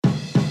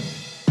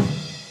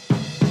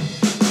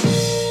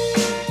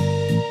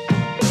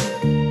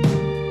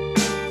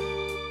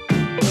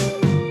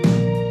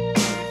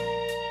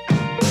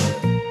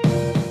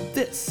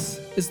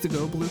is the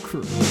Go Blue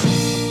Crew.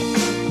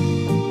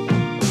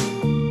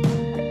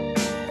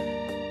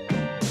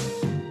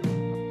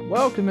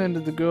 Welcome into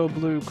the Go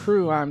Blue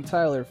Crew. I'm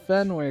Tyler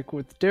Fenwick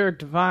with Derek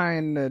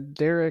Devine.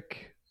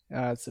 Derek,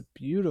 it's a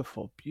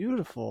beautiful,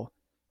 beautiful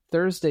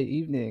Thursday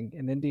evening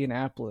in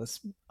Indianapolis.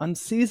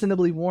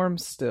 Unseasonably warm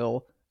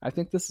still. I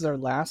think this is our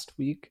last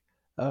week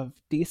of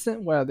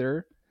decent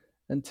weather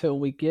until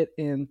we get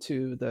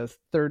into the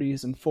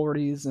 30s and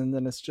 40s, and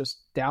then it's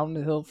just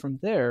downhill from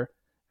there.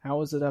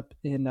 How is it up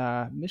in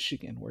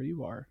Michigan, where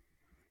you are?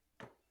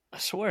 I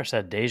swear it's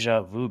that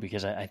deja vu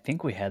because I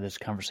think we had this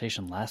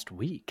conversation last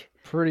week.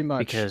 Pretty much.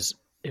 Because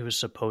it was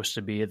supposed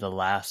to be the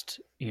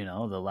last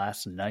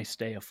nice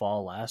day of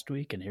fall last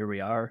week, and here we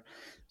are,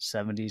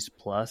 70s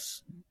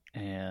plus.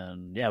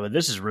 And yeah, but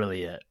this is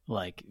really it.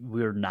 Like,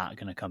 we're not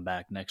going to come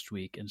back next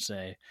week and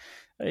say,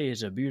 hey,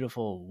 it's a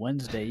beautiful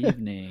Wednesday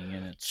evening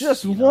and it's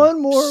just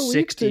one more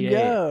week to 68.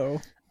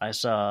 go. I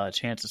saw a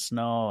chance of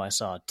snow. I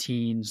saw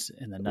teens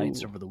in the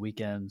nights over the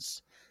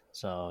weekends.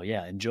 So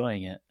yeah,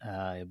 enjoying it.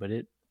 But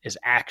it is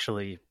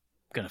actually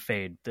going to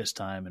fade this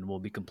time, and we'll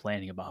be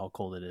complaining about how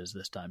cold it is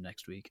this time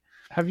next week.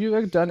 Have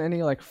you done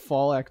any like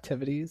fall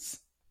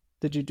activities?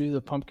 Did you do the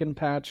pumpkin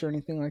patch or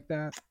anything like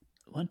that?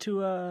 Went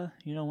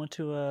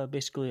to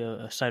basically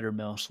a cider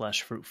mill /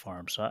 fruit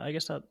farm. So I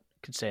guess I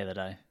could say that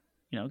I,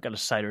 got a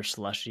cider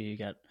slushy,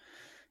 got,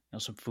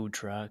 some food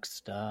truck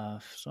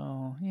stuff.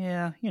 So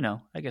yeah,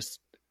 I guess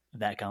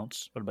that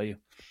counts. What about you?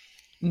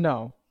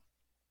 No.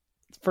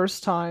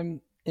 First time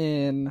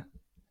in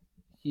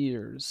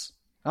years.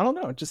 I don't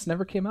know. It just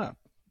never came up.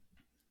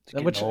 It's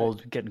getting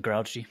old, getting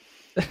grouchy.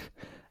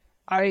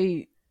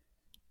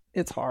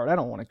 It's hard. I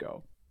don't want to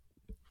go.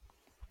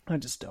 I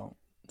just don't.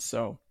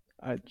 So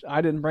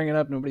I didn't bring it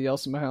up. Nobody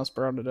else in my house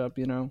brought it up,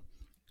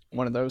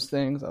 one of those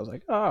things. I was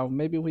like, oh,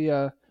 maybe we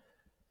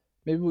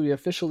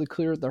officially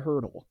cleared the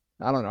hurdle.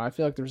 I don't know. I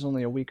feel like there's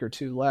only a week or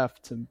two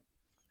left to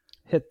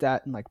hit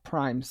that in like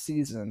prime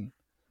season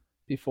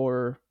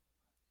before,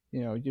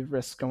 you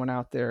risk going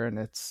out there and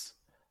it's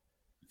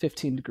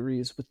 15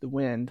 degrees with the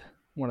wind,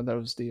 one of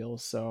those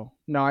deals. So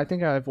no, I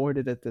think I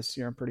avoided it this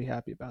year. I'm pretty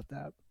happy about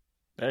that.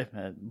 Hey,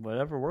 man,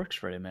 whatever works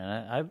for you,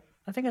 man.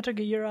 I think I took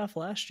a year off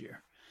last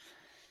year.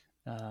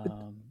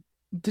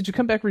 Did you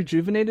come back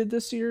rejuvenated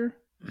this year?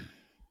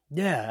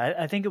 Yeah,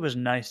 I think it was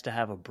nice to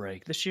have a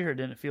break. This year it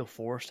didn't feel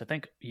forced. I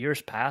think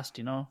years past,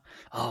 we got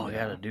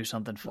to do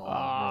something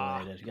fall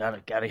related.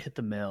 Got to hit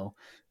the mill,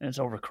 and it's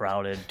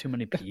overcrowded, too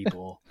many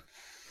people.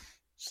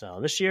 So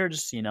this year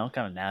just, kind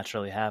of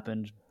naturally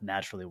happened,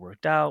 naturally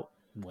worked out,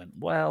 went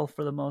well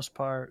for the most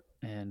part,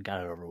 and got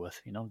it over with.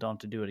 Don't have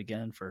to do it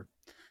again for,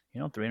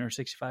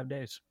 365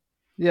 days.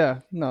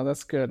 Yeah, no,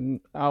 that's good. And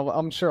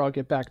I'm sure I'll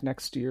get back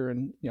next year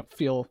and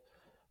feel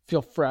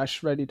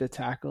fresh, ready to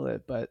tackle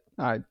it. But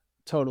I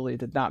totally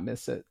did not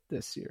miss it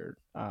this year.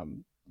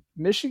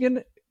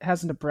 Michigan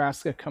has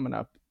Nebraska coming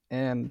up,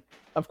 and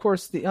of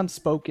course the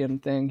unspoken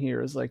thing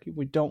here is like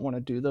we don't want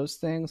to do those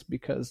things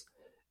because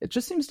it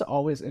just seems to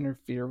always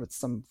interfere with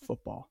some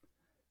football,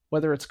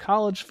 whether it's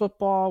college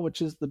football,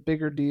 which is the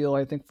bigger deal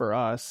I think for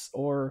us,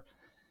 or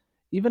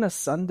even a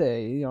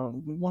Sunday,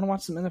 we want to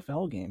watch some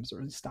NFL games, or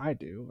at least I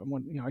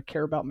do. I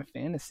care about my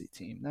fantasy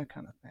team, that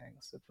kind of thing.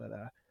 So, but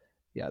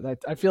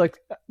I feel like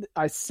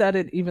I said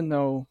it, even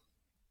though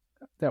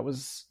that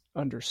was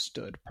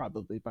understood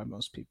probably by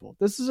most people.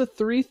 This is a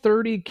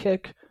 3:30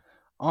 kick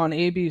on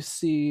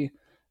ABC.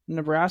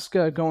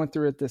 Nebraska going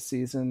through it this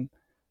season.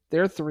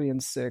 They're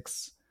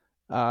 3-6.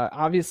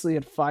 Obviously,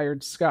 it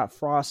fired Scott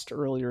Frost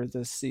earlier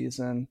this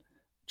season,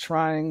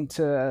 trying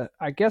to,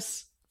 I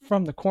guess,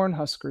 from the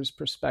Cornhuskers'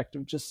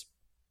 perspective, just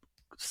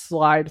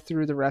slide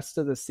through the rest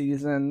of the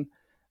season,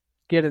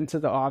 get into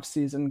the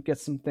offseason, get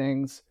some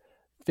things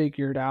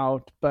figured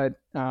out. But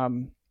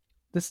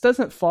this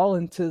doesn't fall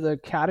into the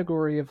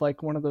category of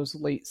like one of those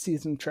late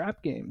season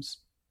trap games,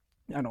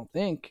 I don't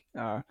think,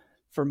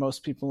 for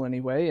most people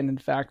anyway. And in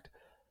fact,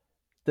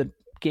 the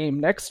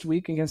game next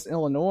week against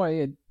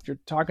Illinois, you're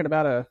talking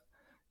about a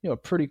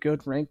pretty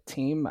good ranked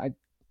team. I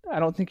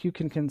don't think you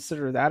can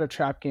consider that a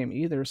trap game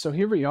either. So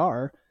here we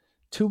are,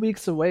 2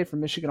 weeks away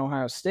from Michigan,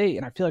 Ohio State.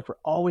 And I feel like we're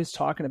always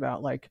talking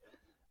about like,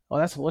 oh,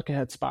 that's a look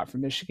ahead spot for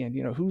Michigan.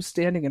 Who's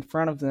standing in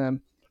front of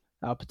them,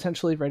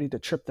 potentially ready to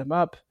trip them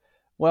up.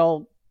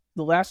 Well,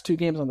 the last two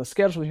games on the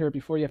schedule here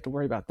before you have to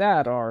worry about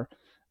that are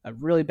a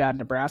really bad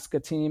Nebraska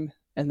team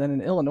and then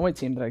an Illinois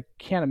team that I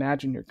can't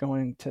imagine you're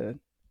going to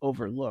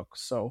overlook.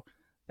 So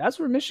that's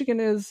where Michigan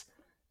is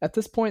at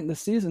this point in the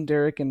season,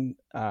 Derek. And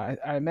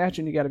I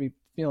imagine you got to be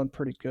feeling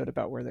pretty good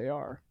about where they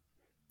are.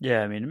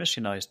 Yeah, I mean,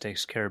 Michigan always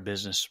takes care of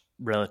business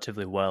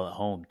relatively well at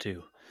home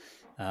too.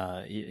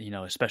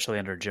 Especially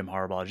under Jim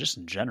Harbaugh, just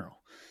in general.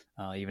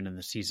 Even in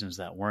the seasons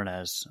that weren't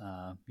as,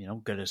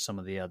 good as some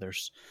of the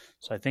others.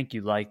 So I think you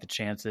like the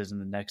chances in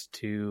the next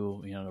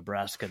two,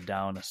 Nebraska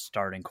down a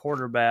starting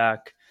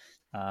quarterback.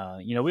 We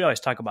always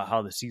talk about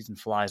how the season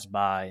flies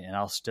by, and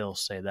I'll still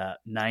say that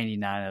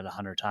 99 out of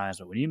 100 times.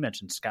 But when you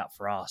mentioned Scott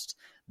Frost,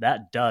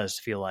 that does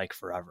feel like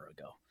forever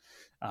ago.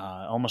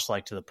 almost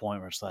like to the point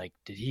where it's like,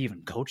 did he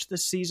even coach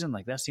this season?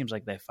 Like, that seems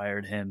like they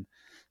fired him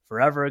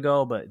forever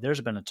ago, but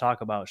there's been a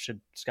talk about should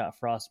Scott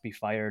Frost be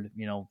fired,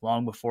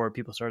 long before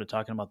people started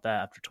talking about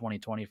that after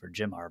 2020 for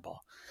Jim Harbaugh.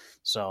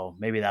 So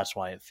maybe that's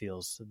why it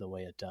feels the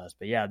way it does.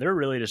 But yeah, they're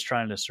really just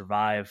trying to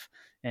survive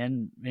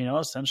and,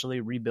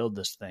 essentially rebuild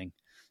this thing.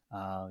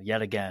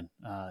 Yet again,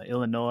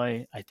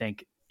 Illinois, I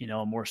think,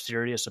 a more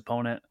serious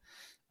opponent,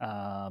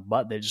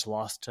 but they just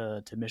lost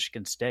to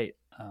Michigan State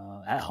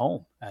at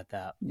home at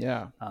that.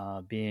 Yeah.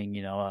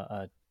 Being,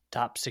 a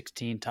top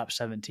 16, top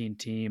 17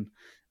 team,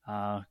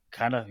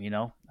 kind of,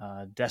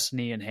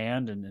 destiny in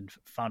hand and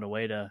found a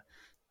way to,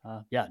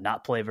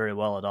 not play very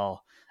well at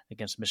all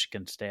against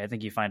Michigan State. I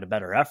think you find a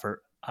better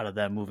effort out of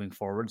them moving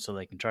forward so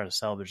they can try to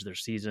salvage their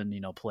season,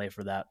 play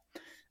for that,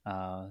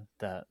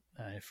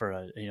 for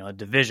a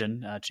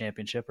division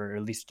championship, or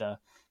at least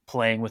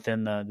playing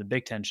within the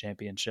Big Ten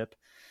championship.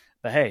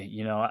 But hey,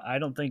 I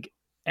don't think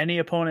any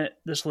opponent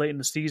this late in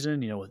the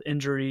season, with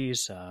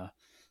injuries,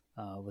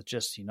 with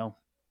just,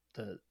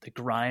 the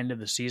grind of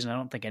the season, I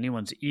don't think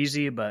anyone's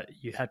easy, but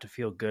you have to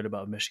feel good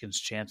about Michigan's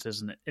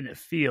chances. And it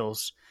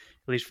feels,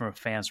 at least from a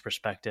fan's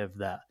perspective,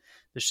 that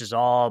this is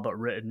all but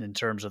written in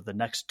terms of the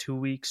next 2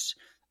 weeks.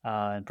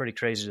 And pretty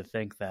crazy to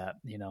think that,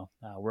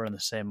 we're in the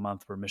same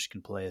month where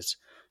Michigan plays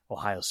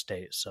Ohio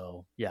State.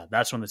 So yeah,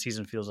 that's when the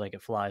season feels like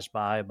it flies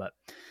by, but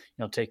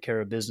take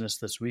care of business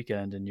this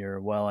weekend and you're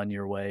well on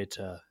your way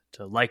to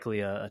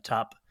likely a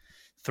top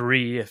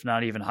 3, if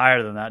not even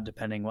higher than that,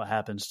 depending what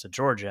happens to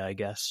Georgia, I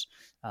guess,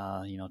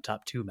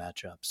 top 2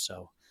 matchups.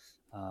 So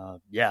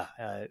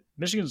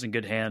Michigan's in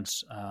good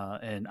hands,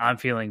 and I'm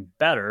feeling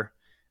better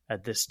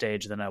at this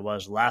stage than I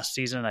was last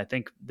season. I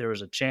think there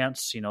was a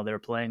chance, they were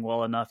playing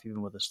well enough,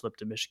 even with a slip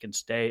to Michigan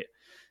State,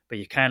 but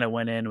you kind of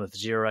went in with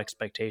zero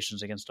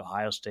expectations against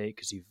Ohio State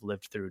because you've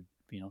lived through,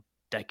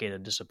 decade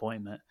of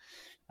disappointment.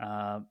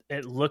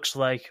 It looks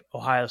like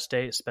Ohio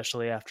State,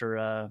 especially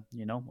after,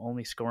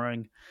 only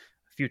scoring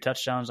a few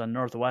touchdowns on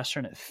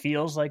Northwestern, it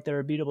feels like they're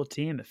a beatable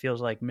team. It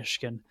feels like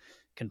Michigan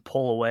can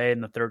pull away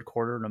in the third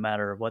quarter no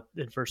matter what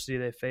adversity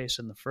they face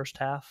in the first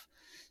half,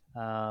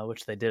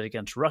 which they did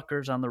against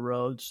Rutgers on the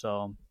road.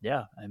 So,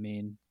 yeah, I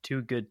mean,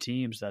 2 good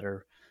teams that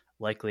are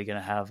likely going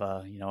to have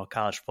a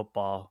college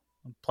football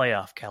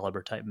playoff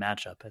caliber type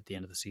matchup at the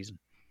end of the season.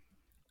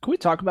 Can we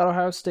talk about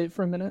Ohio State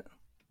for a minute?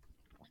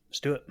 Let's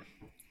do it.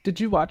 Did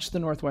you watch the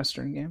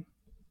Northwestern game?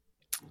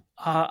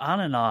 On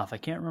and off. I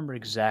can't remember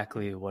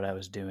exactly what I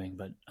was doing,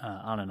 but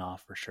on and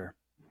off for sure.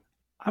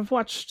 I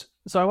watched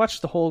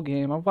the whole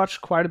game. I've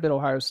watched quite a bit of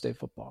Ohio State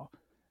football,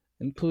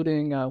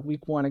 including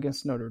week 1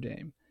 against Notre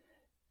Dame.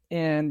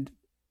 And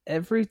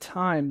every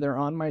time they're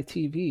on my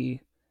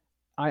TV,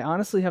 I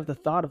honestly have the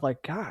thought of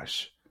like,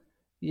 gosh,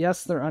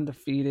 yes, they're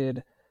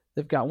undefeated.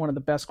 They've got one of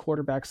the best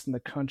quarterbacks in the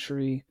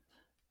country,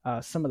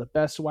 some of the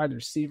best wide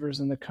receivers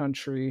in the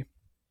country.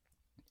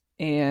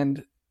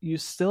 And you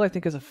still, I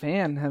think, as a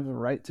fan, have a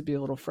right to be a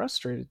little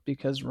frustrated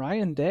because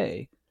Ryan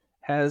Day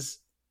has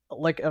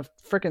like a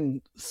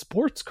freaking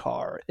sports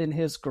car in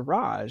his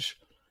garage,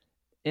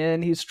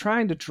 and he's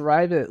trying to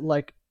drive it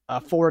like a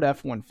Ford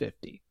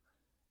F-150.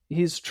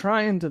 He's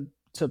trying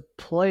to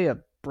play a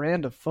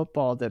brand of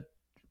football that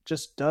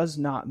just does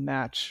not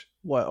match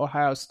what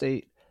Ohio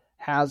State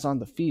has on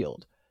the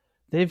field.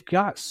 They've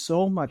got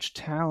so much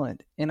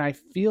talent, and I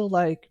feel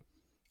like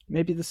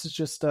maybe this is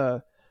just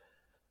a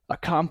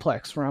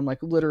complex where I'm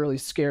like literally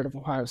scared of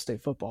Ohio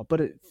State football,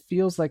 but it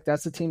feels like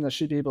that's a team that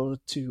should be able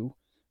to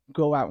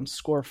go out and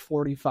score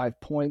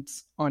 45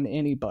 points on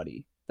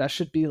anybody. That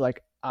should be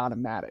like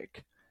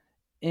automatic.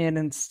 And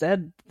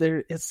instead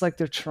it's like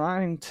they're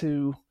trying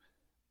to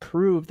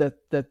prove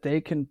that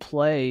they can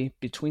play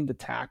between the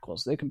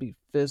tackles. They can be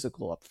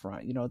physical up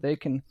front. They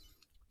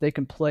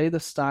can play the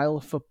style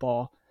of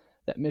football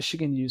that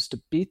Michigan used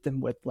to beat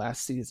them with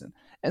last season.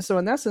 And so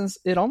in that sense,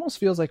 it almost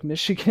feels like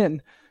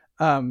Michigan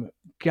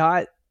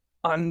got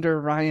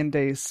under Ryan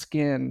Day's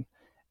skin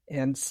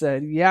and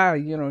said, yeah,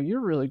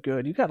 you're really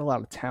good. You got a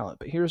lot of talent,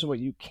 but here's what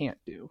you can't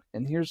do.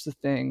 And here's the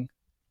thing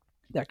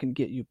that can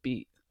get you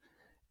beat.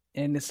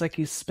 And it's like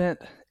he's spent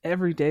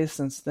every day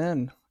since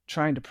then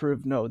trying to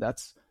prove, no,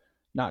 that's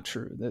not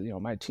true. That,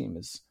 my team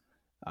is,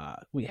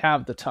 we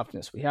have the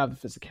toughness, we have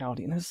the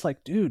physicality. And it's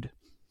like, dude,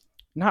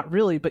 not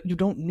really, but you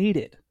don't need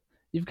it.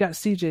 You've got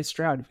CJ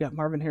Stroud, you've got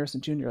Marvin Harrison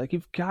Jr. Like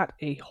you've got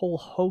a whole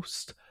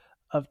host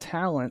of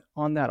talent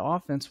on that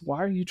offense.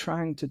 Why are you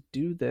trying to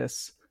do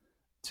this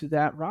to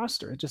that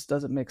roster? It just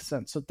doesn't make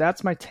sense. So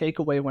that's my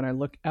takeaway when I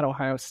look at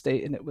Ohio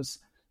State, and it was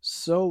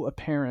so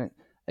apparent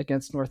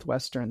against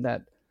Northwestern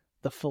that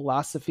the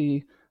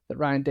philosophy that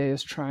Ryan Day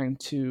is trying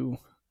to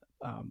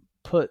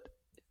put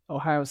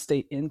Ohio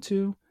State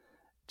into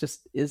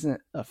just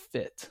isn't a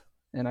fit.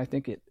 And I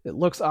think it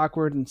looks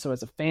awkward. And so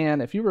as a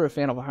fan, if you were a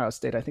fan of Ohio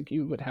State, I think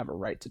you would have a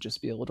right to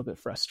just be a little bit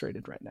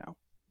frustrated right now.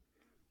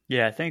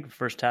 Yeah, I think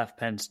first half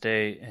Penn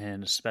State,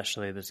 and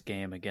especially this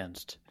game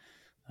against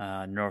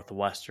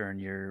Northwestern,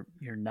 you're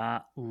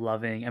not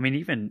loving. I mean,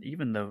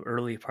 even the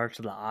early parts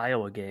of the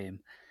Iowa game,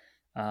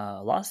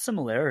 a lot of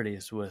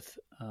similarities with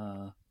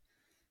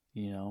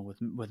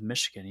with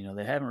Michigan.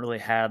 They haven't really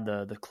had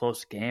the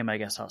close game, I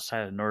guess,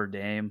 outside of Notre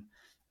Dame,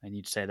 and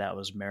you'd say that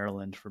was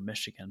Maryland for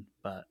Michigan.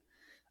 But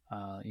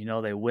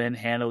they win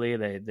handily.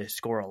 They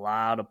score a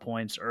lot of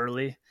points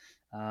early,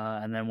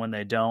 and then when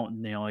they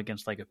don't,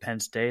 against like a Penn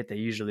State, they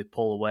usually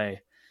pull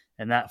away.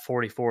 And that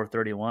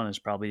 44-31 is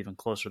probably even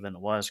closer than it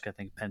was, because I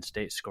think Penn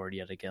State scored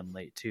yet again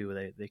late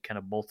too. They kind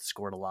of both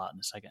scored a lot in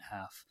the second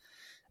half,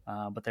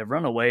 but they've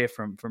run away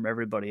from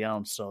everybody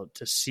else. So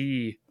to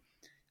see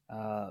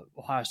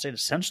Ohio State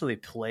essentially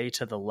play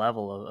to the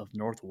level of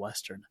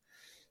Northwestern,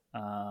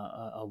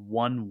 a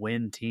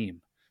one-win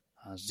team,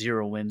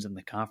 0 wins in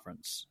the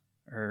conference.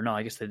 Or no,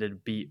 I guess they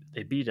beat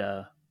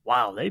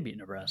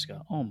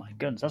Nebraska. Oh my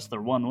goodness, that's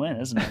their one win,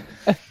 isn't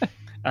it?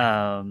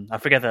 I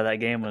forget that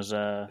game was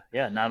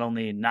not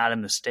only not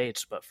in the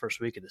States, but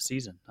first week of the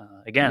season.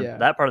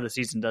 That part of the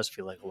season does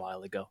feel like a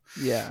while ago.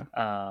 Yeah.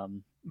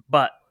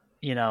 But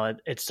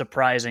it's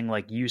surprising,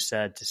 like you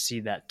said, to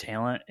see that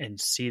talent and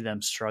see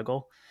them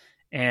struggle.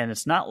 And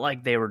it's not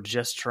like they were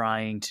just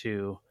trying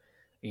to,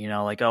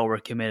 we're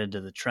committed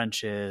to the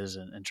trenches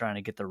and trying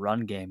to get the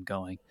run game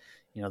going.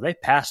 They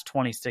passed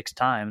 26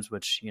 times,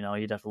 which,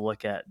 you'd have to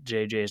look at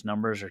JJ's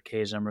numbers or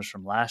K's numbers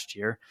from last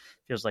year.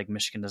 Feels like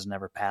Michigan doesn't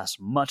ever pass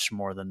much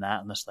more than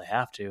that unless they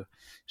have to.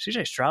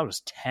 CJ Stroud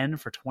was 10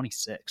 for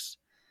 26.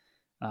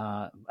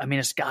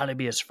 It's got to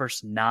be his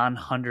first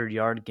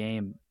non-100-yard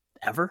game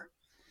ever.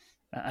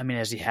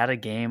 Has he had a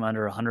game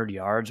under 100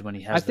 yards when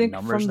he has the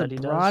numbers that he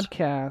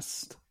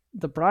does?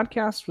 The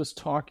broadcast was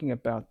talking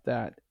about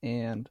that,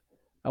 and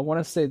I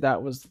want to say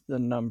that was the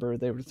number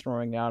they were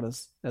throwing out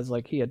as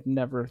like he had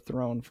never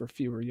thrown for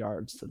fewer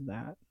yards than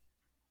that.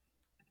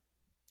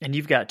 And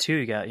you got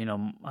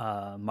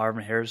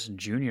Marvin Harrison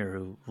Jr.,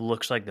 who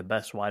looks like the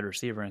best wide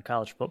receiver in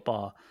college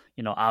football,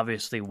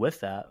 obviously with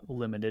that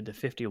limited to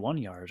 51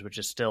 yards, which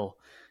is still,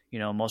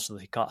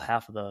 mostly caught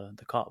half of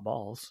the caught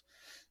balls.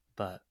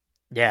 But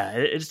yeah,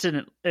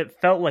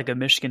 it felt like a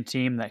Michigan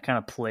team that kind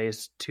of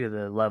plays to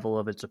the level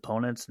of its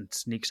opponents and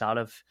sneaks out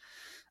of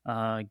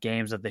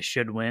games that they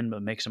should win,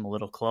 but makes them a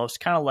little close.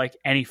 Kind of like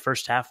any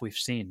first half we've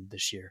seen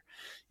this year.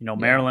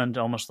 Maryland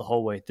almost the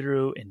whole way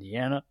through,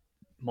 Indiana,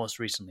 most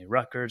recently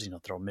Rutgers,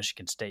 throw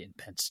Michigan State and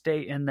Penn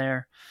State in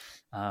there.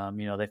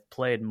 They've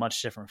played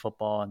much different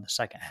football in the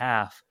second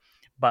half,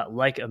 but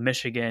like a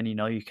Michigan,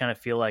 you kind of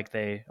feel like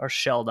they are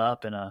shelled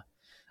up in a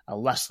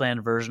less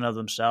than version of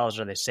themselves.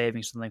 Are they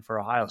saving something for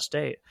Ohio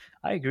State?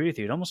 I agree with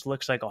you. It almost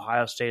looks like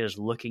Ohio State is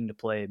looking to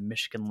play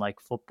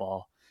Michigan-like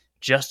football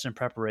just in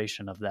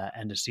preparation of that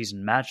end of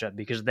season matchup,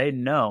 because they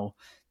know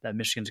that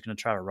Michigan's going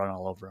to try to run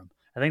all over them.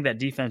 I think that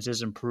defense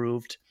is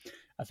improved.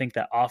 I think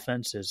that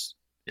offense is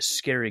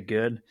scary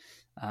good.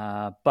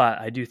 But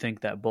I do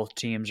think that both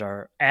teams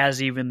are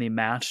as evenly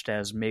matched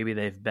as maybe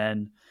they've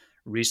been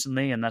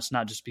recently. And that's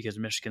not just because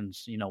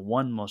Michigan's,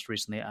 won most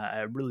recently.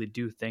 I really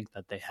do think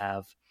that they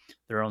have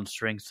their own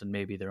strengths and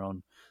maybe their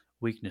own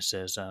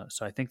weaknesses.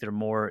 So I think they're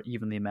more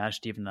evenly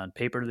matched even on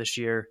paper this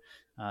year.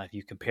 If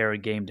you compare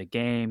game to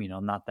game,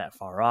 not that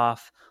far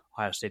off.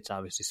 Ohio State's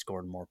obviously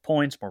scored more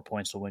points. More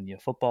points will win you a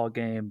football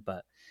game.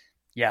 But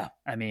yeah,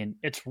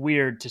 it's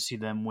weird to see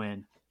them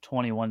win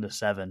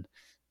 21-7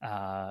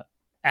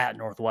 at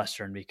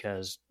Northwestern,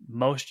 because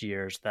most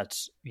years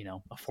that's,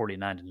 a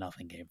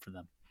 49-0 game for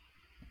them.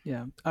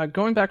 Yeah.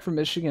 Going back from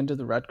Michigan to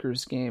the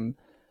Rutgers game,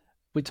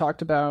 we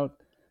talked about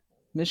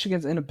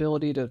Michigan's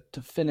inability to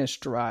finish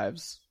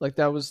drives. Like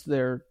that was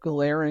their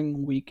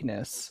glaring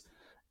weakness.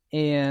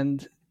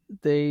 And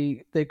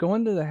they go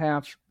into the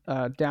half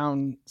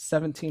down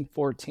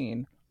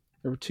 17-14.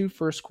 There were 2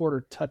 first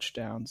quarter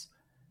touchdowns.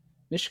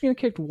 Michigan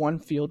kicked 1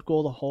 field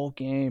goal the whole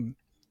game.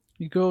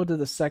 You go to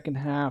the second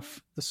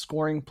half, the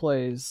scoring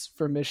plays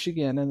for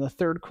Michigan in the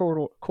third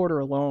quarter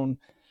alone,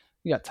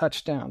 you got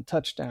touchdown.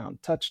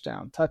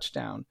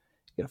 You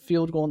get a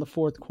field goal in the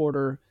fourth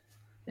quarter,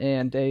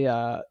 and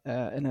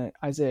an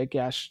Isaiah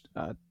Gash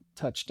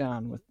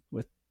touchdown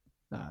with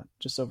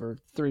just over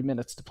 3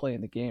 minutes to play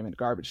in the game and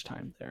garbage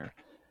time there.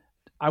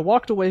 I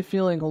walked away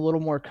feeling a little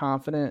more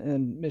confident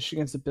in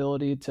Michigan's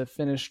ability to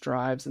finish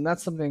drives, and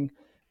that's something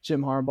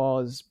Jim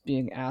Harbaugh is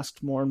being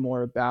asked more and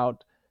more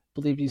about.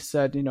 I believe he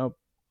said,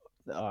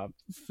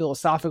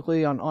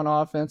 philosophically on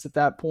offense at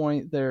that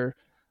point, they're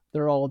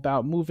all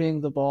about moving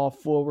the ball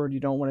forward.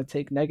 You don't want to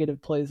take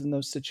negative plays in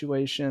those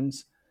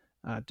situations.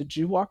 Did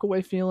you walk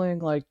away feeling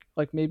like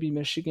maybe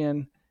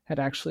Michigan had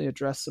actually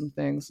addressed some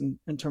things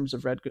in terms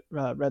of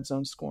red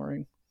zone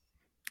scoring?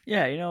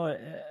 Yeah,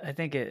 I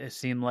think it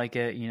seemed like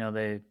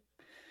it.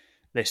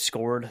 They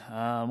scored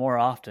more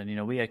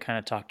often. We had kind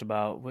of talked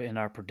about in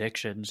our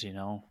predictions.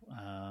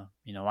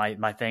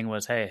 My thing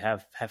was, hey,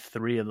 have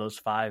 3 of those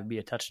 5 be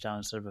a touchdown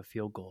instead of a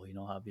field goal.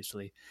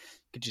 Obviously,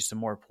 get you some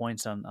more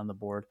points on the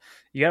board.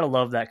 You got to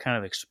love that kind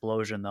of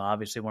explosion, though.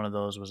 Obviously, one of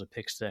those was a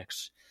pick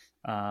six.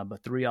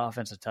 But 3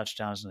 offensive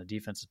touchdowns and a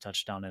defensive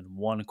touchdown in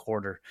 1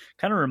 quarter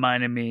kind of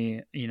reminded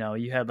me,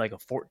 you had like a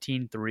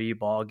 14-3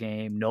 ball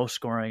game, no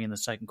scoring in the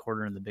second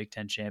quarter in the Big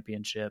Ten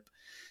championship.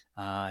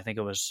 I think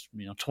it was,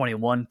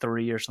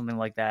 21-3 or something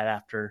like that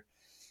after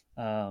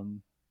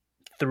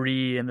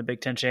 3 in the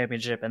Big Ten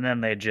championship, and then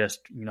they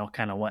just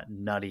kind of went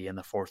nutty in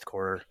the fourth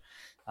quarter,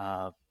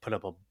 put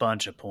up a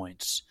bunch of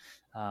points.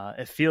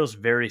 It feels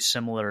very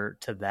similar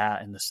to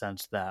that in the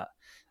sense that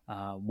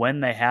when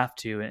they have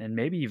to, and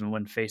maybe even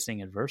when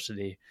facing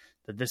adversity,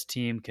 that this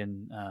team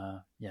can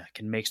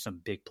make some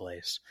big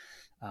plays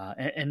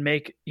and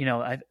make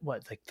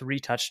like 3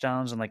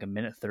 touchdowns in like a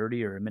minute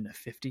 30 or a minute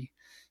 50.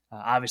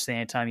 Obviously,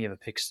 anytime you have a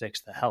pick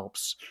six, that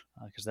helps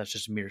because that's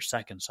just mere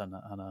seconds on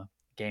a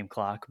game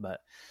clock. But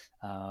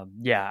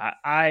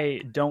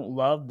I don't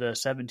love the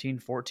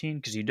 17-14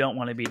 because you don't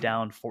want to be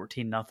down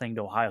 14-0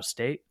 to Ohio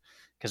State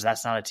because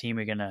that's not a team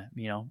you're gonna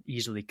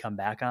easily come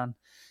back on.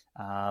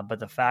 But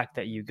the fact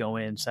that you go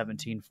in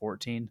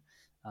 17-14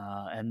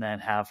 and then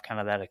have kind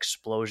of that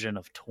explosion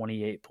of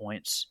 28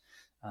 points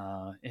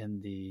in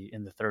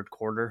the third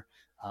quarter,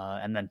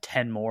 and then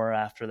 10 more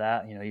after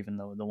that, even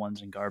though the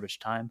ones in garbage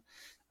time.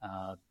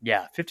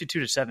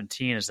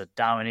 52-17 is a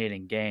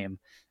dominating game,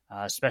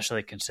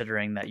 especially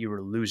considering that you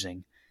were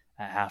losing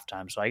at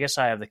halftime. So I guess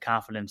I have the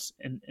confidence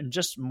in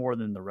just more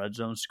than the red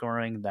zone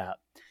scoring that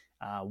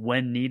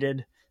when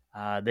needed,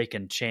 they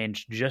can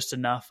change just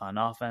enough on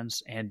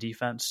offense and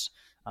defense,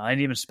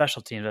 and even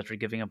special teams after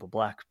giving up a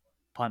black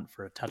punt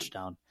for a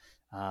touchdown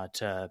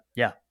to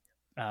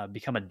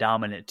become a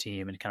dominant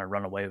team and kind of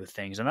run away with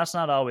things. And that's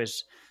not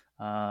always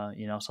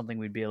something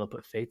we'd be able to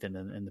put faith in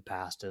the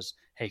past is,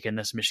 hey, can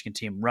this Michigan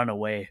team run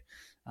away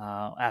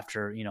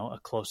after a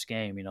close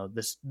game?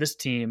 This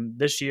team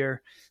this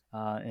year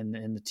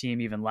and the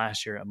team even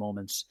last year at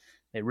moments,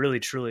 they really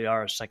truly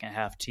are a second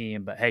half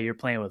team. But hey, you're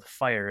playing with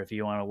fire if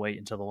you want to wait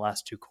until the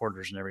last 2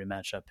 quarters in every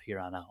matchup here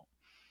on out.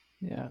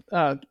 Yeah.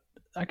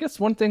 I guess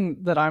one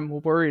thing that I'm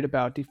worried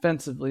about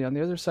defensively on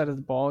the other side of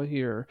the ball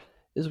here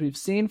is we've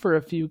seen for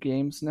a few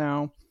games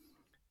now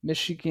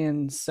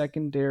Michigan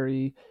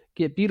secondary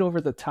get beat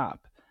over the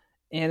top.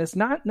 And it's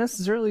not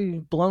necessarily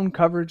blown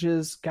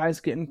coverages,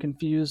 guys getting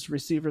confused,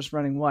 receivers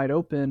running wide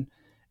open.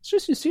 It's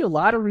just you see a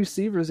lot of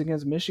receivers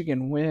against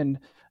Michigan win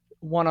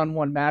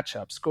one-on-one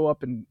matchups, go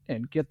up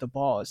and get the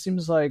ball. It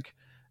seems like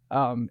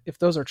if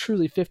those are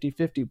truly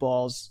 50-50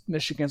 balls,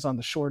 Michigan's on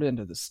the short end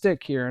of the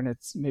stick here, and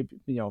it's maybe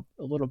a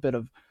little bit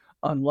of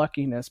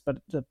unluckiness, but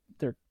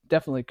there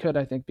definitely could,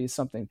 I think, be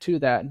something to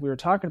that. And we were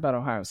talking about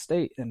Ohio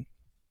State, and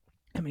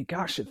I mean,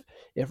 gosh,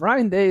 if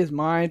Ryan Day's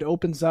mind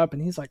opens up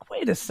and he's like,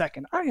 wait a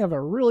second, I have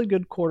a really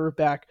good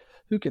quarterback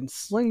who can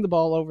sling the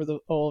ball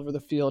all over the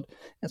field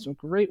and some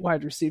great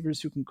wide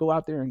receivers who can go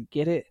out there and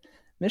get it,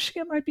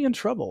 Michigan might be in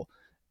trouble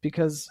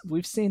because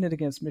we've seen it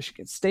against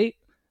Michigan State.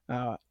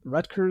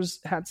 Rutgers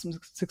had some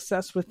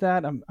success with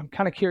that. I'm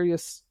kind of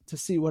curious to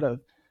see what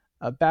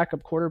a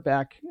backup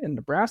quarterback in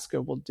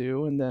Nebraska will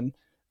do. And then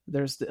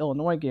there's the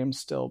Illinois game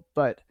still,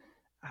 but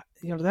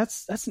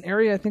that's an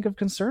area I think of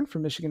concern for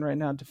Michigan right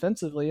now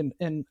defensively.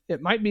 And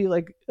it might be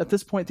like at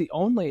this point, the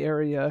only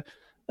area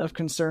of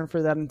concern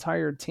for that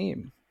entire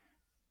team,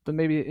 but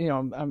maybe,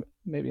 I'm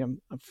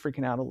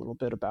freaking out a little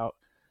bit about,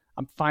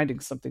 I'm finding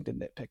something to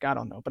nitpick. I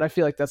don't know, but I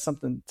feel like that's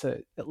something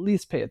to at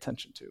least pay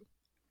attention to.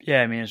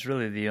 Yeah, I mean, it's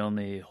really the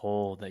only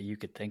hole that you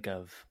could think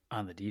of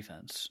on the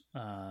defense.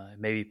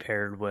 Maybe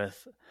paired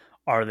with,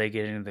 are they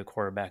getting the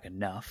quarterback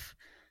enough?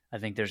 I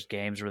think there's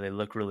games where they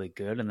look really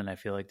good, and then I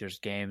feel like there's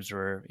games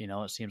where,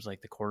 it seems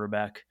like the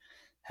quarterback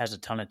has a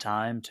ton of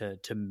time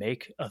to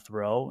make a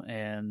throw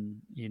and,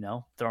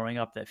 throwing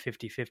up that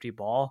 50-50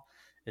 ball.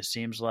 It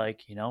seems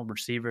like,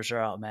 receivers are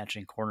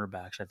outmatching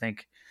cornerbacks. I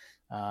think,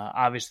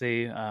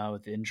 obviously,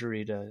 with the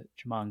injury to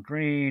Jamon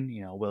Green,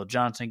 Will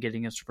Johnson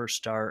getting his first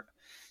start,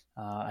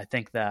 I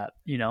think that,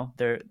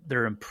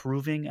 they're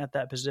improving at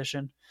that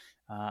position.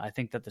 I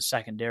think that the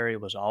secondary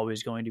was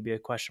always going to be a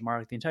question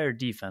mark. The entire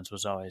defense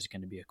was always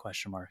going to be a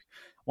question mark.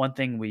 One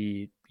thing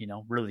we,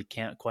 really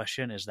can't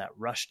question is that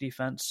rush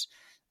defense.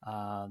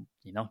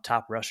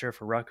 Top rusher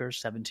for Rutgers,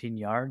 17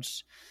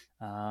 yards.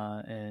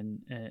 And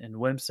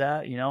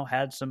Wimsatt,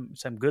 had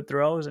some good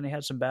throws and he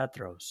had some bad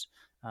throws,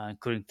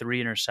 including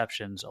 3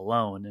 interceptions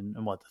alone in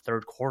the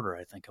third quarter,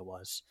 I think it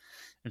was.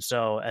 And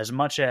so as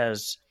much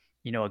as,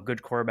 a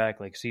good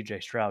quarterback like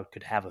CJ Stroud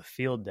could have a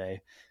field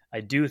day, I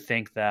do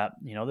think that,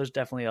 there's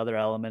definitely other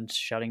elements,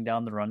 shutting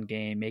down the run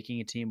game, making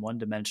a team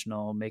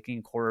one-dimensional, making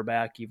a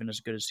quarterback, even as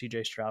good as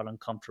CJ Stroud,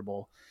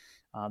 uncomfortable.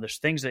 There's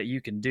things that you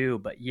can do,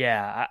 but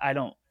I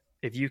don't,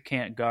 if you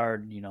can't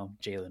guard,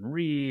 Jalen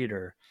Reed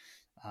or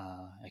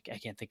I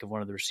can't think of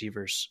one of the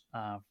receivers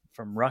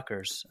from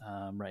Rutgers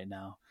right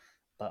now.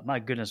 But my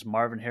goodness,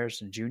 Marvin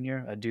Harrison Jr.,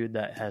 a dude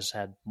that has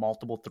had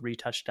multiple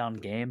 3-touchdown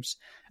games.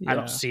 Yeah. I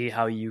don't see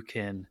how you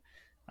can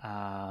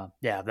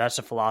that's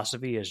a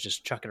philosophy, is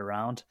just chuck it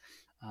around.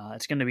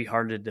 It's going to be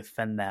hard to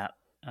defend that,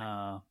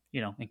 and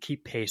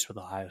keep pace with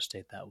Ohio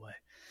State that way.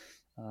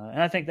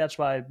 And I think that's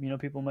why,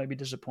 people might be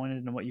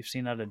disappointed in what you've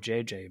seen out of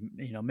JJ.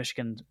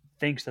 Michigan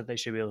thinks that they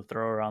should be able to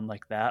throw around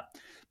like that,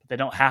 but they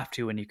don't have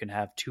to when you can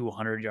have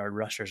 200-yard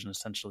rushers in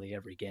essentially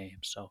every game.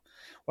 So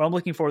what I'm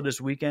looking for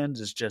this weekend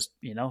is just,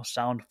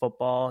 sound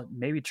football,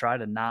 maybe try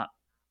to not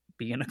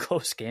be in a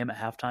close game at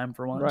halftime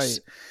for once.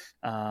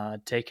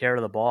 Right. Take care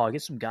of the ball,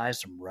 get some guys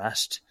some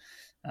rest.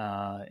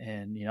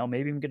 And,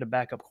 maybe even get a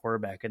backup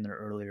quarterback in there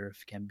earlier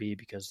if it can be,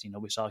 because,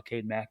 we saw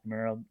Cade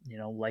McNamara,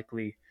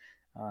 likely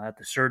at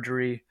the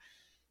surgery,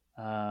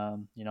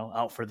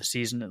 out for the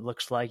season, it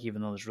looks like,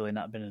 even though there's really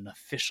not been an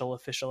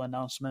official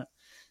announcement.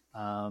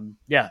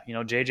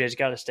 JJ's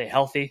got to stay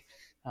healthy.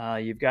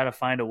 You've got to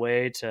find a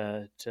way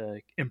to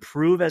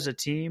improve as a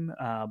team,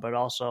 but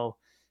also,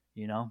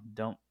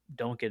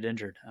 don't get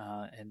injured.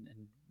 And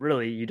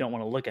really, you don't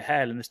want to look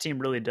ahead. And this team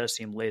really does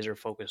seem laser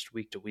focused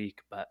week to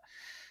week. But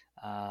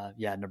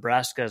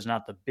Nebraska is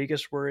not the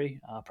biggest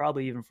worry,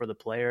 probably even for the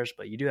players.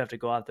 But you do have to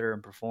go out there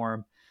and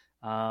perform.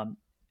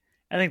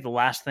 I think the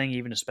last thing,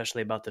 even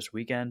especially about this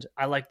weekend,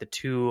 I like the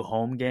 2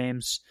 home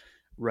games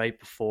right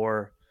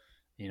before,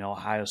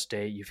 Ohio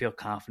State. You feel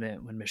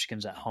confident when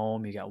Michigan's at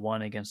home. You got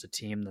one against a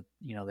team that,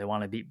 they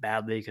want to beat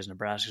badly because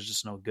Nebraska's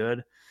just no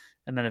good.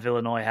 And then if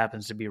Illinois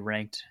happens to be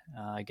ranked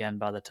again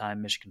by the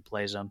time Michigan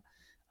plays them,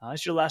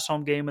 it's your last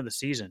home game of the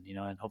season,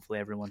 and hopefully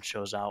everyone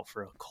shows out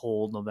for a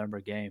cold November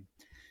game.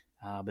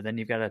 But then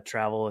you've got to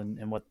travel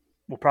in what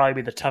will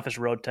probably be the toughest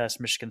road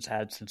test Michigan's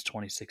had since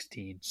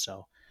 2016.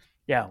 So,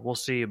 yeah, we'll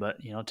see. But,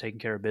 taking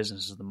care of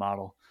business is the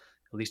model,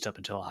 at least up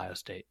until Ohio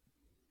State.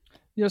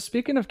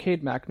 Speaking of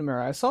Cade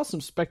McNamara, I saw some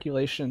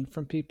speculation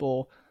from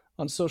people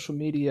on social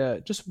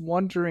media just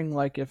wondering,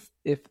 like, if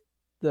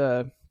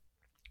the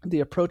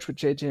approach with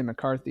J.J.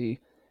 McCarthy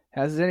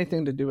has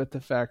anything to do with the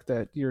fact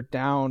that you're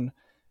down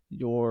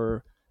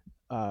your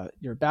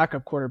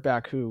backup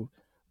quarterback who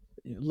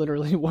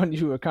literally won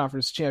you a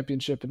conference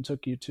championship and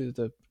took you to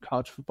the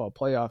college football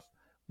playoff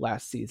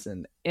last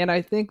season. And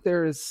I think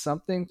there is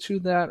something to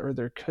that, or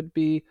there could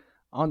be.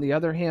 On the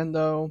other hand,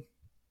 though,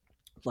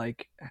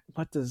 like,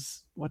 what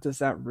does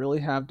that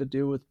really have to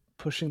do with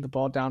pushing the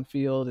ball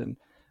downfield and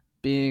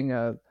being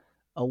a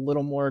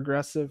little more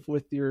aggressive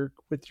with your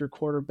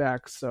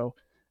quarterback? So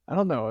I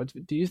don't know.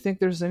 Do you think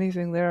there's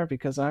anything there?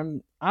 Because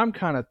I'm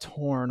kind of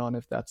torn on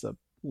if that's a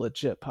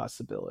legit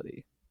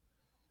possibility.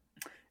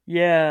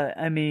 Yeah,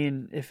 I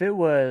mean, if it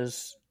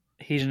was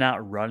he's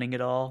not running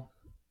at all,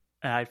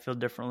 I'd feel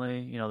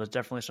differently. There's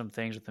definitely some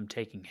things with him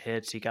taking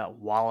hits. He got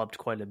walloped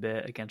quite a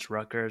bit against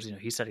Rutgers.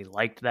 He said he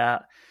liked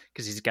that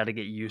because he's got to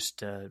get used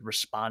to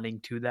responding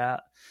to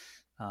that.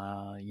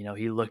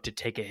 He looked to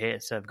take a hit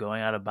instead of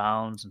going out of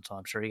bounds, and so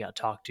I'm sure he got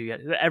talked to.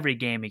 Every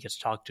game he gets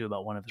talked to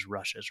about one of his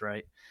rushes,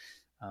 right?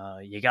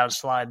 You got to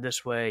slide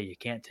this way. You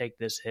can't take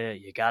this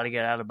hit. You got to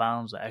get out of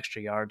bounds. The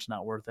extra yard's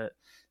not worth it.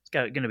 It's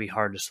going to be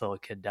hard to slow a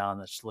kid down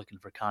that's looking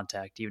for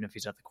contact, even if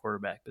he's at the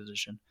quarterback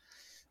position.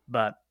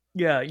 But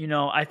yeah,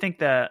 I think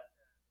that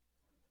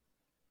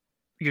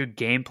your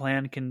game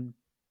plan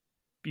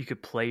you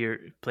could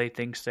play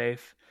things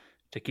safe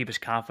to keep his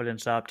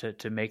confidence up,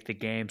 to make the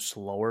game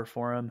slower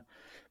for him.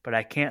 But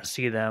I can't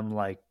see them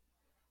like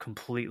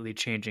completely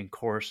changing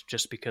course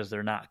just because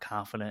they're not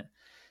confident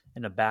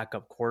in a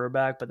backup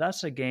quarterback. But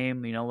that's a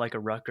game, like a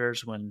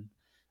Rutgers when,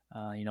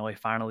 he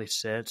finally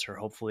sits, or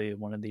hopefully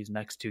one of these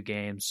next 2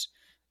 games.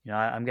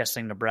 I'm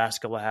guessing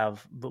Nebraska will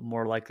have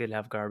more likely to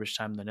have garbage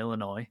time than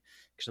Illinois,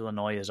 because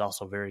Illinois is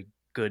also very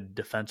good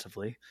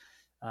defensively.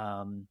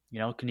 Can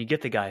you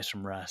get the guys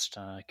some rest?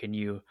 Can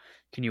you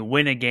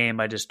win a game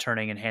by just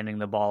turning and handing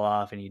the ball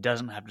off, and he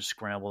doesn't have to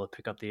scramble to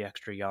pick up the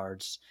extra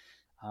yards?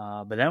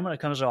 But then when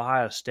it comes to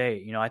Ohio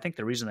State, I think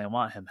the reason they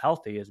want him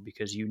healthy is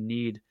because you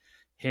need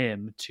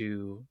him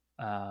to,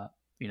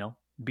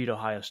 beat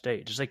Ohio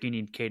State, just like you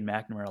need Cade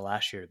McNamara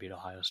last year to beat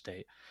Ohio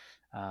State.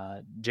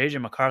 J.J.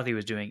 McCarthy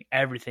was doing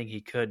everything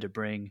he could to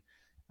bring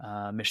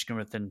Michigan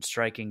within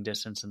striking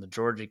distance in the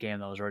Georgia game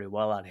that was already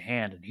well out of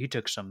hand, and he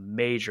took some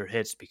major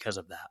hits because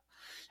of that.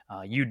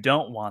 You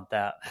don't want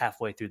that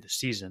halfway through the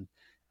season.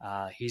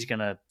 He's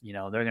gonna,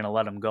 they're gonna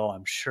let him go,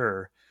 I'm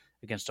sure,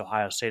 against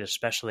Ohio State,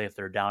 especially if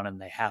they're down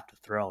and they have to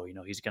throw.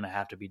 He's gonna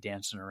have to be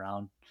dancing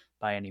around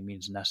by any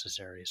means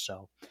necessary.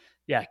 So,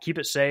 yeah, keep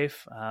it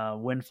safe,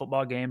 win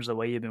football games the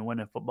way you've been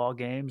winning football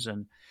games.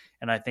 And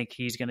I think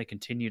he's going to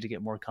continue to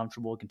get more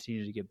comfortable,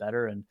 continue to get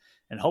better. And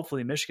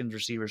hopefully Michigan's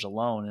receivers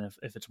alone, and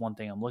if it's one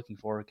thing I'm looking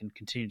for, can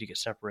continue to get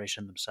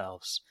separation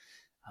themselves.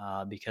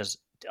 Because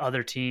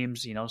other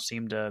teams,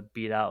 seem to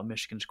beat out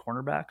Michigan's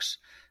cornerbacks.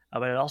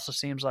 But it also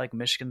seems like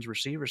Michigan's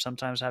receivers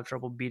sometimes have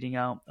trouble beating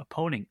out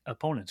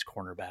opponents'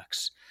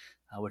 cornerbacks,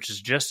 which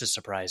is just as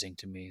surprising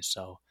to me.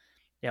 So,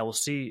 yeah, we'll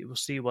see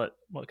what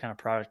kind of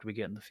product we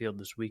get in the field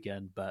this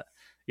weekend. But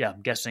yeah,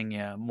 I'm guessing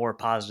more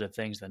positive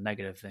things than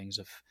negative things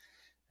if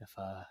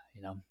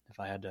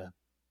I had to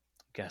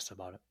guess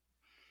about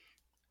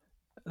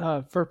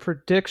it. For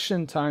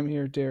prediction time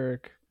here,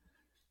 Derek,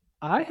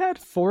 I had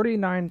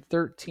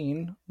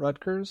 49-13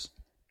 Rutgers.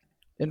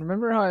 And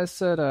remember how I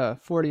said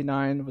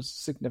 49 was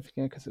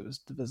significant because it was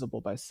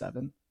divisible by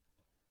 7?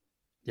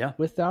 Yeah.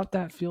 Without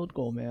that field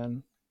goal,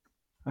 man,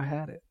 I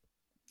had it.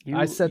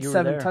 I said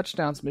 7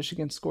 touchdowns.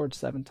 Michigan scored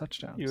 7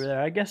 touchdowns. You were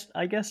there. I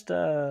guessed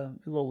a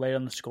little late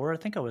on the score. I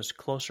think I was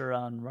closer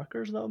on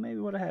Rutgers, though. Maybe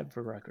what I had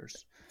for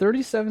Rutgers.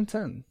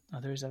 37-10. Oh,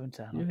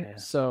 37-10. Okay.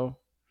 So,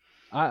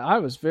 I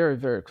was very,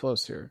 very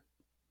close here.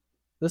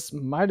 This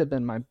might have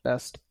been my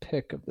best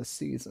pick of the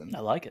season. I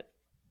like it.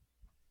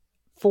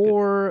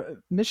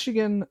 For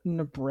Michigan,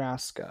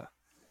 Nebraska,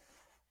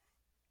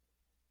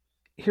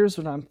 here's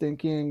what I'm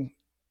thinking.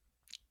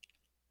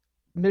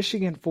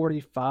 Michigan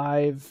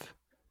 45,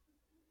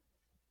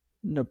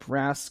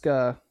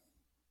 Nebraska,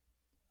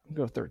 I'll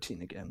go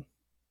 13 again.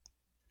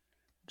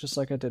 Just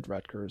like I did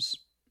Rutgers.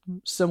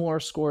 Similar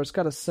scores,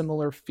 got a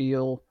similar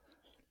feel.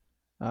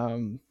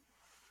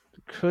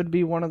 Could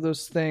be one of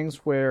those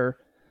things where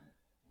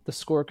the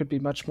score could be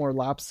much more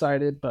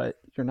lopsided, but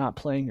you're not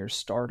playing your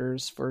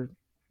starters for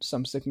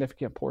some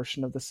significant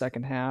portion of the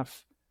second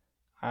half.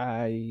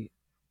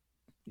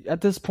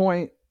 At this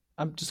point,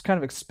 I'm just kind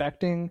of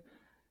expecting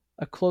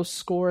a close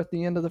score at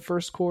the end of the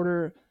first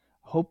quarter,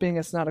 hoping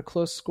it's not a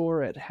close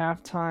score at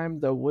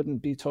halftime, though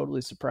wouldn't be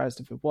totally surprised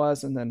if it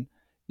was. And then,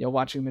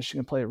 watching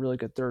Michigan play a really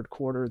good third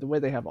quarter, the way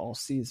they have all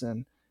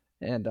season,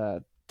 and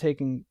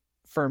taking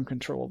firm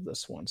control of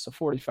this one. So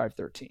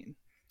 45-13.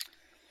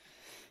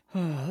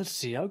 Let's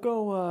see. I'll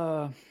go.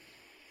 I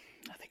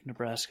think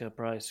Nebraska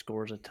probably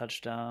scores a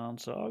touchdown,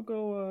 so I'll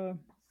go.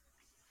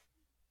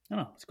 I don't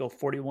know. Let's go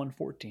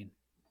 41-14.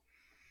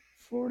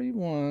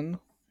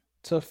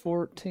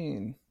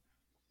 41-14.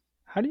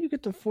 How do you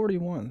get to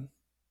 41?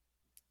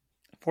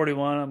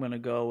 41. I'm going to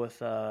go with.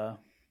 Let's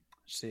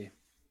see.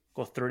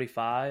 Go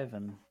 35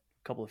 and a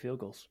couple of field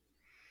goals.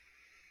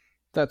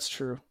 That's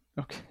true.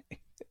 Okay.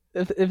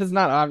 If it's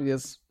not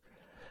obvious,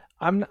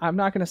 I'm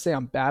not going to say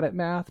I'm bad at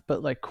math,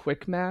 but like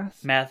quick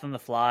math. Math on the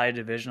fly,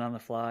 division on the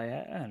fly.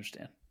 I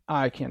understand.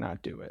 I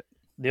cannot do it.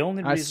 The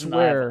only reason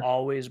I've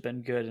always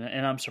been good,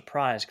 and I'm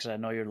surprised because I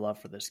know your love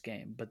for this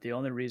game, but the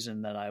only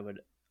reason that I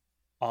would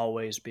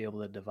always be able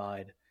to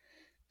divide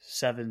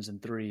 7s and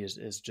 3s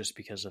is just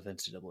because of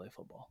NCAA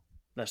football.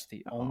 That's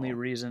the only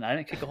reason. I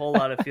didn't kick a whole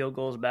lot of field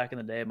goals back in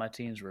the day. My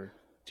teams were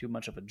too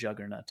much of a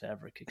juggernaut to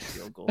ever kick a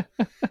field goal.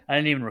 I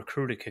didn't even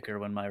recruit a kicker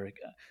when I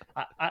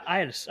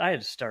had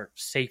to start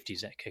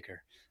safeties at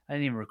kicker. I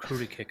didn't even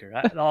recruit a kicker.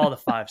 All the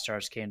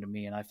 5-stars came to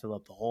me, and I filled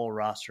up the whole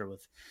roster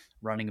with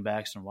running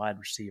backs and wide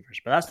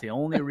receivers. But that's the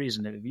only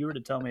reason. If you were to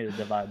tell me to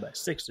divide by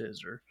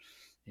 6s or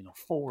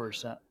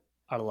 4s, out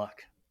of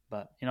luck.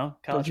 But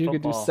college you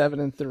football. Could do 7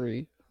 and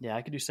 3. Yeah,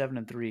 I could do 7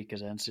 and 3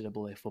 because of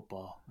NCAA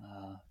football.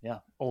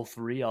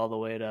 03 all the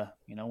way to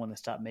when they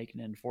stopped making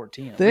it in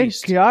 14. Thank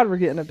God we're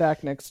getting it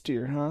back next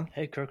year, huh?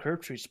 Hey, Kirk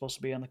Herbstreit's supposed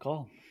to be on the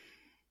call.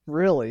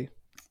 Really?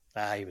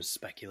 He was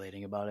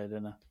speculating about it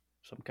in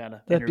some kind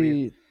of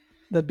interview.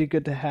 That'd be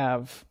good to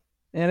have,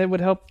 and it would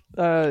help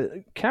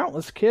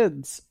countless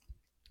kids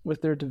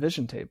with their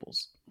division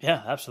tables.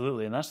 Yeah,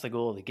 absolutely, and that's the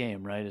goal of the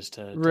game, right? Is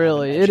to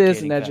really, it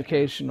is an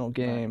educational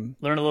game.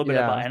 Learn a little bit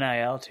about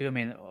NIL too. I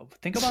mean,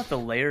 think about the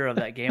layer of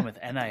that game with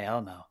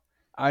NIL now.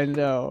 I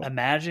know.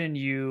 Imagine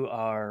you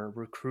are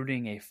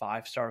recruiting a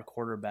 5-star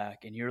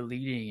quarterback, and you're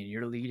leading,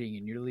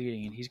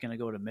 and he's going to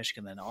go to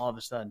Michigan. Then all of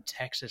a sudden,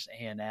 Texas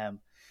A&M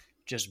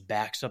just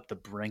backs up the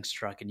Brinks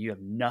truck, and you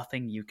have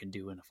nothing you can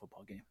do in a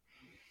football game.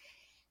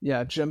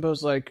 Yeah,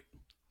 Jimbo's like,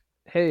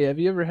 hey, have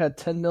you ever had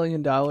 $10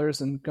 million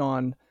and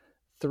gone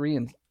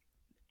 3-9?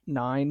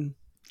 Do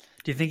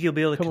you think you'll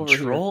be able to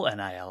control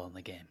NIL in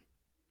the game?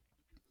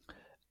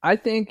 I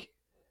think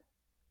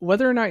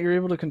whether or not you're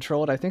able to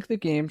control it, I think the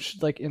game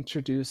should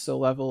introduce a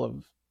level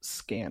of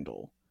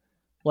scandal.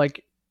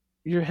 Like,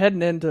 you're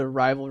heading into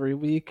rivalry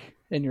week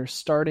and your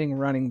starting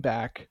running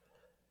back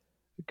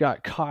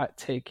got caught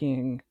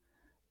taking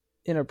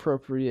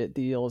inappropriate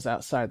deals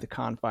outside the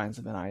confines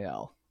of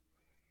NIL,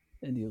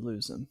 and you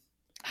lose them.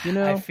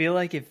 I feel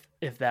like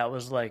if that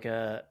was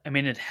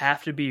it'd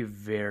have to be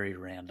very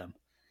random.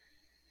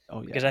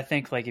 Oh, yeah. Because I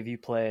think if you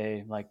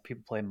play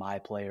people play My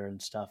Player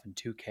and stuff in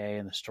 2K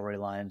and the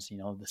storylines,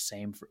 the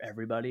same for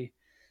everybody.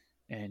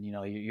 And,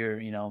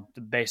 you're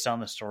based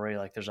on the story,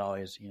 there's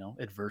always,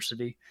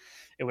 adversity.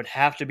 It would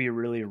have to be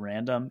really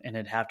random, and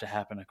it'd have to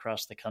happen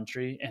across the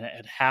country, and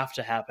it'd have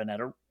to happen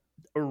at a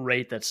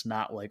rate that's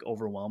not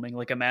overwhelming.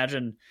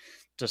 Imagine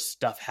just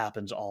stuff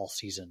happens all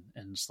season,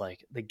 and it's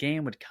the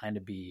game would kind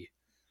of be,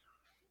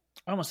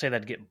 I don't want to say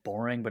that'd get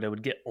boring, but it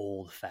would get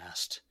old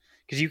fast.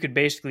 Because you could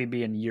basically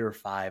be in year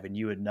 5 and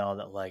you would know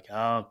that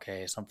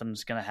okay,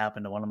 something's going to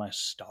happen to one of my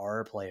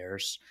star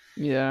players.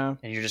 Yeah.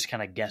 And you're just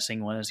kind of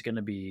guessing when it's going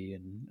to be.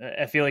 And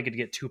I feel like it'd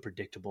get too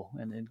predictable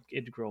and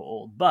it'd grow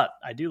old. But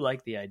I do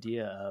like the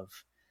idea of,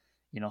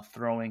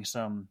 throwing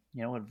some,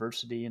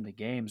 adversity into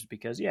games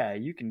because,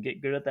 you can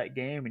get good at that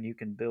game and you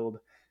can build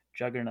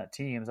juggernaut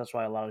teams. That's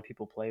why a lot of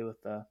people play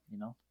with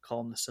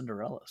call them the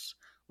Cinderellas.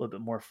 A little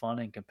bit more fun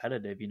and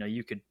competitive.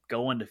 You could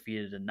go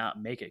undefeated and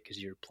not make it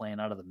because you're playing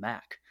out of the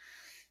MAC.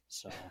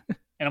 So,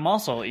 and I'm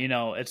also,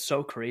 it's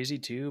so crazy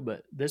too,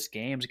 but this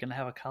game's going to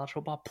have a college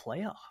football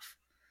playoff.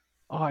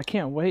 Oh, I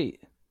can't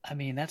wait. I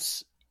mean,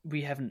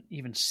 we haven't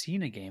even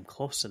seen a game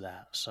close to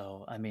that.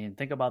 So, I mean,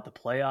 think about the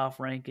playoff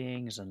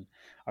rankings and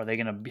are they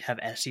going to have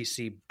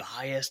SEC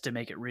bias to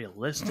make it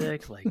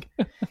realistic?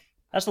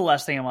 That's the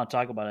last thing I want to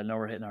talk about. I know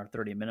we're hitting our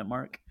 30-minute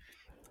mark.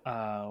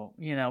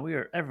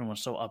 everyone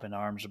was so up in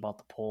arms about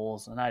the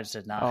polls, and I just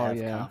did not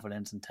have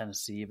confidence in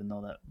Tennessee, even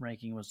though that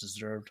ranking was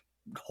deserved.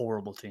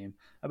 Horrible team.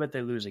 I bet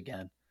they lose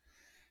again.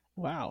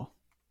 Wow.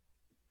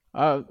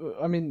 I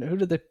mean, who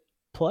did they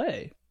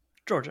play?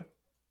 Georgia.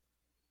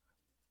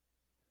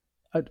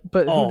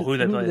 But who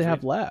do they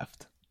have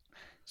left?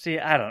 See,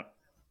 I don't.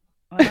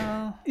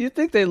 You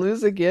think they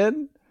lose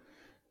again?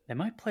 They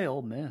might play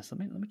Ole Miss.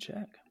 Let me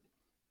check.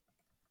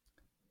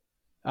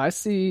 I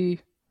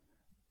see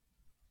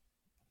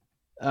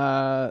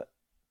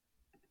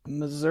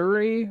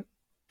Missouri,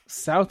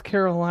 South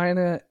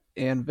Carolina,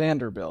 and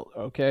Vanderbilt.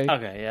 Okay.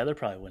 Okay, yeah, they're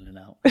probably winning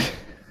out.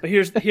 But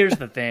here's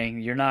the thing: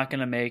 you're not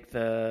gonna make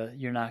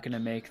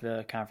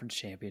the conference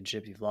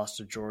championship. You've lost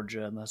to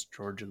Georgia unless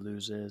Georgia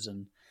loses,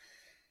 and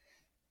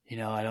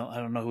I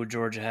don't know who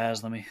Georgia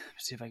has. Let me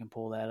see if I can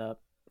pull that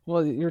up.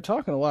 Well, you're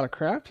talking a lot of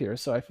crap here,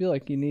 so I feel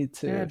like you need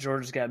to. Yeah,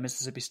 Georgia's got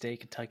Mississippi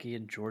State, Kentucky,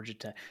 and Georgia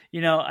Tech.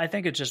 I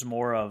think it's just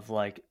more of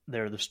like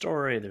they're the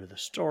story.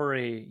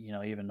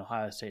 Even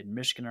Ohio State and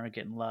Michigan aren't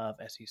getting love.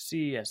 SEC.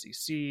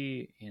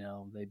 They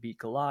beat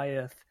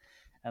Goliath,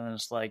 and then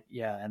it's like,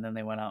 yeah, and then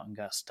they went out and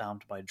got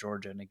stomped by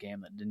Georgia in a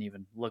game that didn't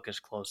even look as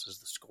close as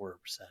the score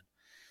said.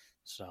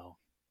 So,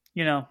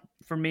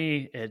 for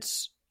me,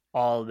 it's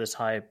all this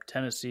hype.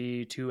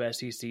 Tennessee, 2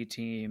 SEC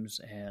teams,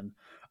 and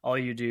all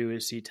you do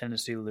is see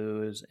Tennessee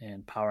lose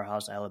and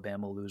powerhouse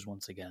Alabama lose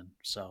once again.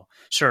 So,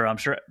 sure, I'm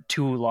sure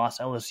 2-loss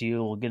LSU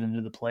will get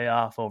into the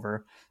playoff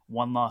over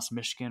 1-loss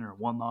Michigan or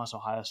 1-loss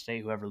Ohio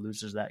State. Whoever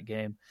loses that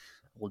game,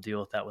 we'll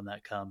deal with that when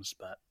that comes.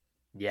 But,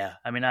 yeah,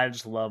 I mean, I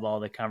just love all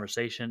the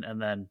conversation.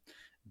 And then,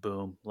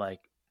 boom,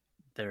 like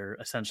they're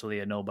essentially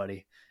a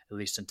nobody, at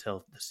least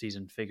until the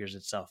season figures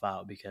itself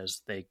out,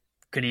 because they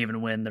couldn't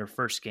even win their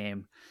first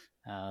game,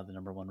 the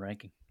number 1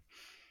 ranking.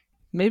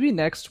 Maybe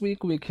next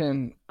week we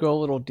can go a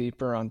little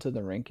deeper onto the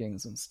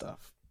rankings and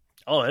stuff.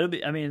 Oh, it'll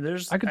be. I mean,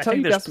 there's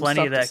plenty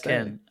that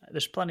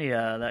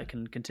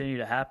can continue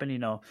to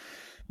happen.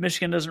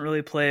 Michigan doesn't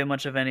really play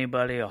much of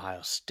anybody.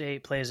 Ohio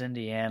State plays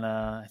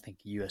Indiana. I think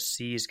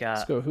USC's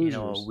got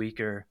a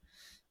weaker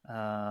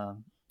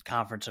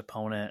conference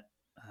opponent.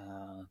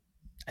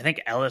 I think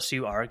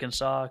LSU,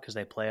 Arkansas, because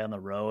they play on the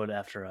road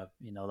after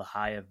the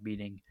high of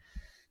beating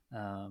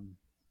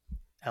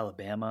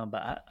Alabama,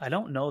 but I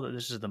don't know that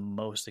this is the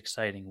most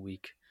exciting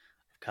week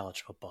of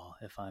college football.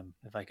 If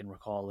I can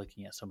recall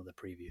looking at some of the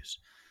previews.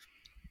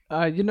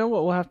 What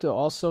we'll have to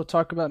also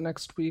talk about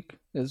next week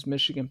is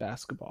Michigan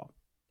basketball.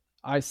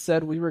 I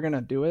said we were going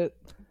to do it.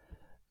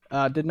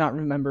 Did not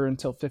remember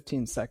until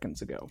 15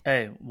 seconds ago.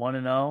 Hey,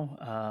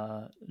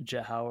 1-0,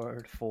 Jet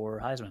Howard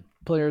for Heisman.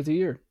 Player of the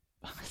Year.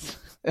 I'm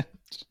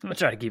going to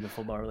try to keep it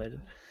football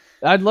related.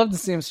 I'd love to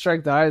see him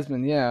strike the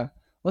Heisman, yeah.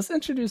 Let's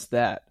introduce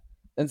that.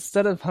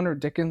 Instead of Hunter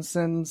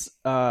Dickinson's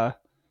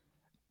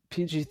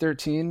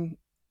PG-13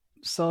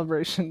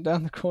 celebration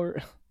down the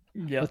court,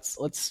 let's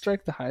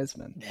strike the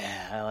Heisman.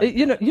 Yeah, I like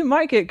that. You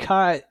might get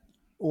caught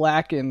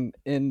lacking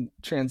in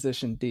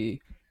transition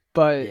D,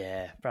 but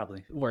yeah,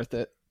 probably worth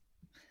it.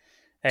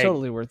 Hey,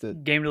 totally worth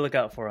it. Game to look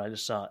out for. I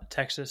just saw it.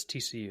 Texas,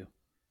 TCU.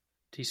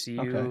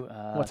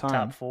 TCU, what time?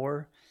 Top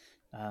 4.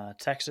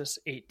 Texas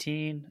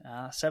 18,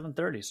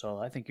 7:30. So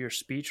I think your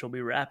speech will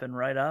be wrapping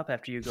right up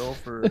after you go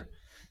for.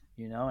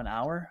 An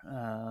hour,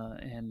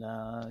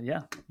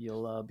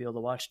 you'll be able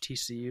to watch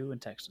TCU in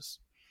Texas.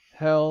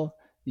 Hell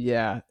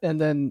yeah. And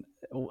then,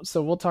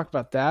 so we'll talk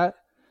about that.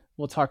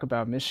 We'll talk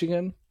about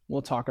Michigan.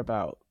 We'll talk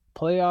about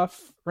playoff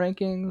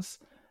rankings,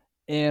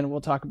 and we'll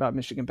talk about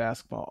Michigan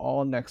basketball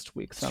all next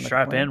week.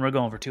 Strap in. We're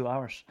going for 2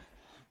 hours.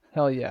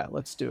 Hell yeah.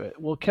 Let's do it.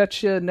 We'll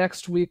catch you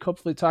next week,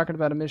 hopefully talking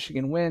about a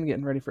Michigan win,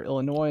 getting ready for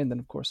Illinois, and then,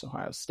 of course,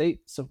 Ohio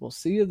State. So we'll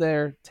see you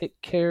there.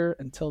 Take care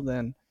until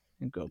then,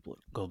 and go Blue.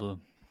 Go Blue.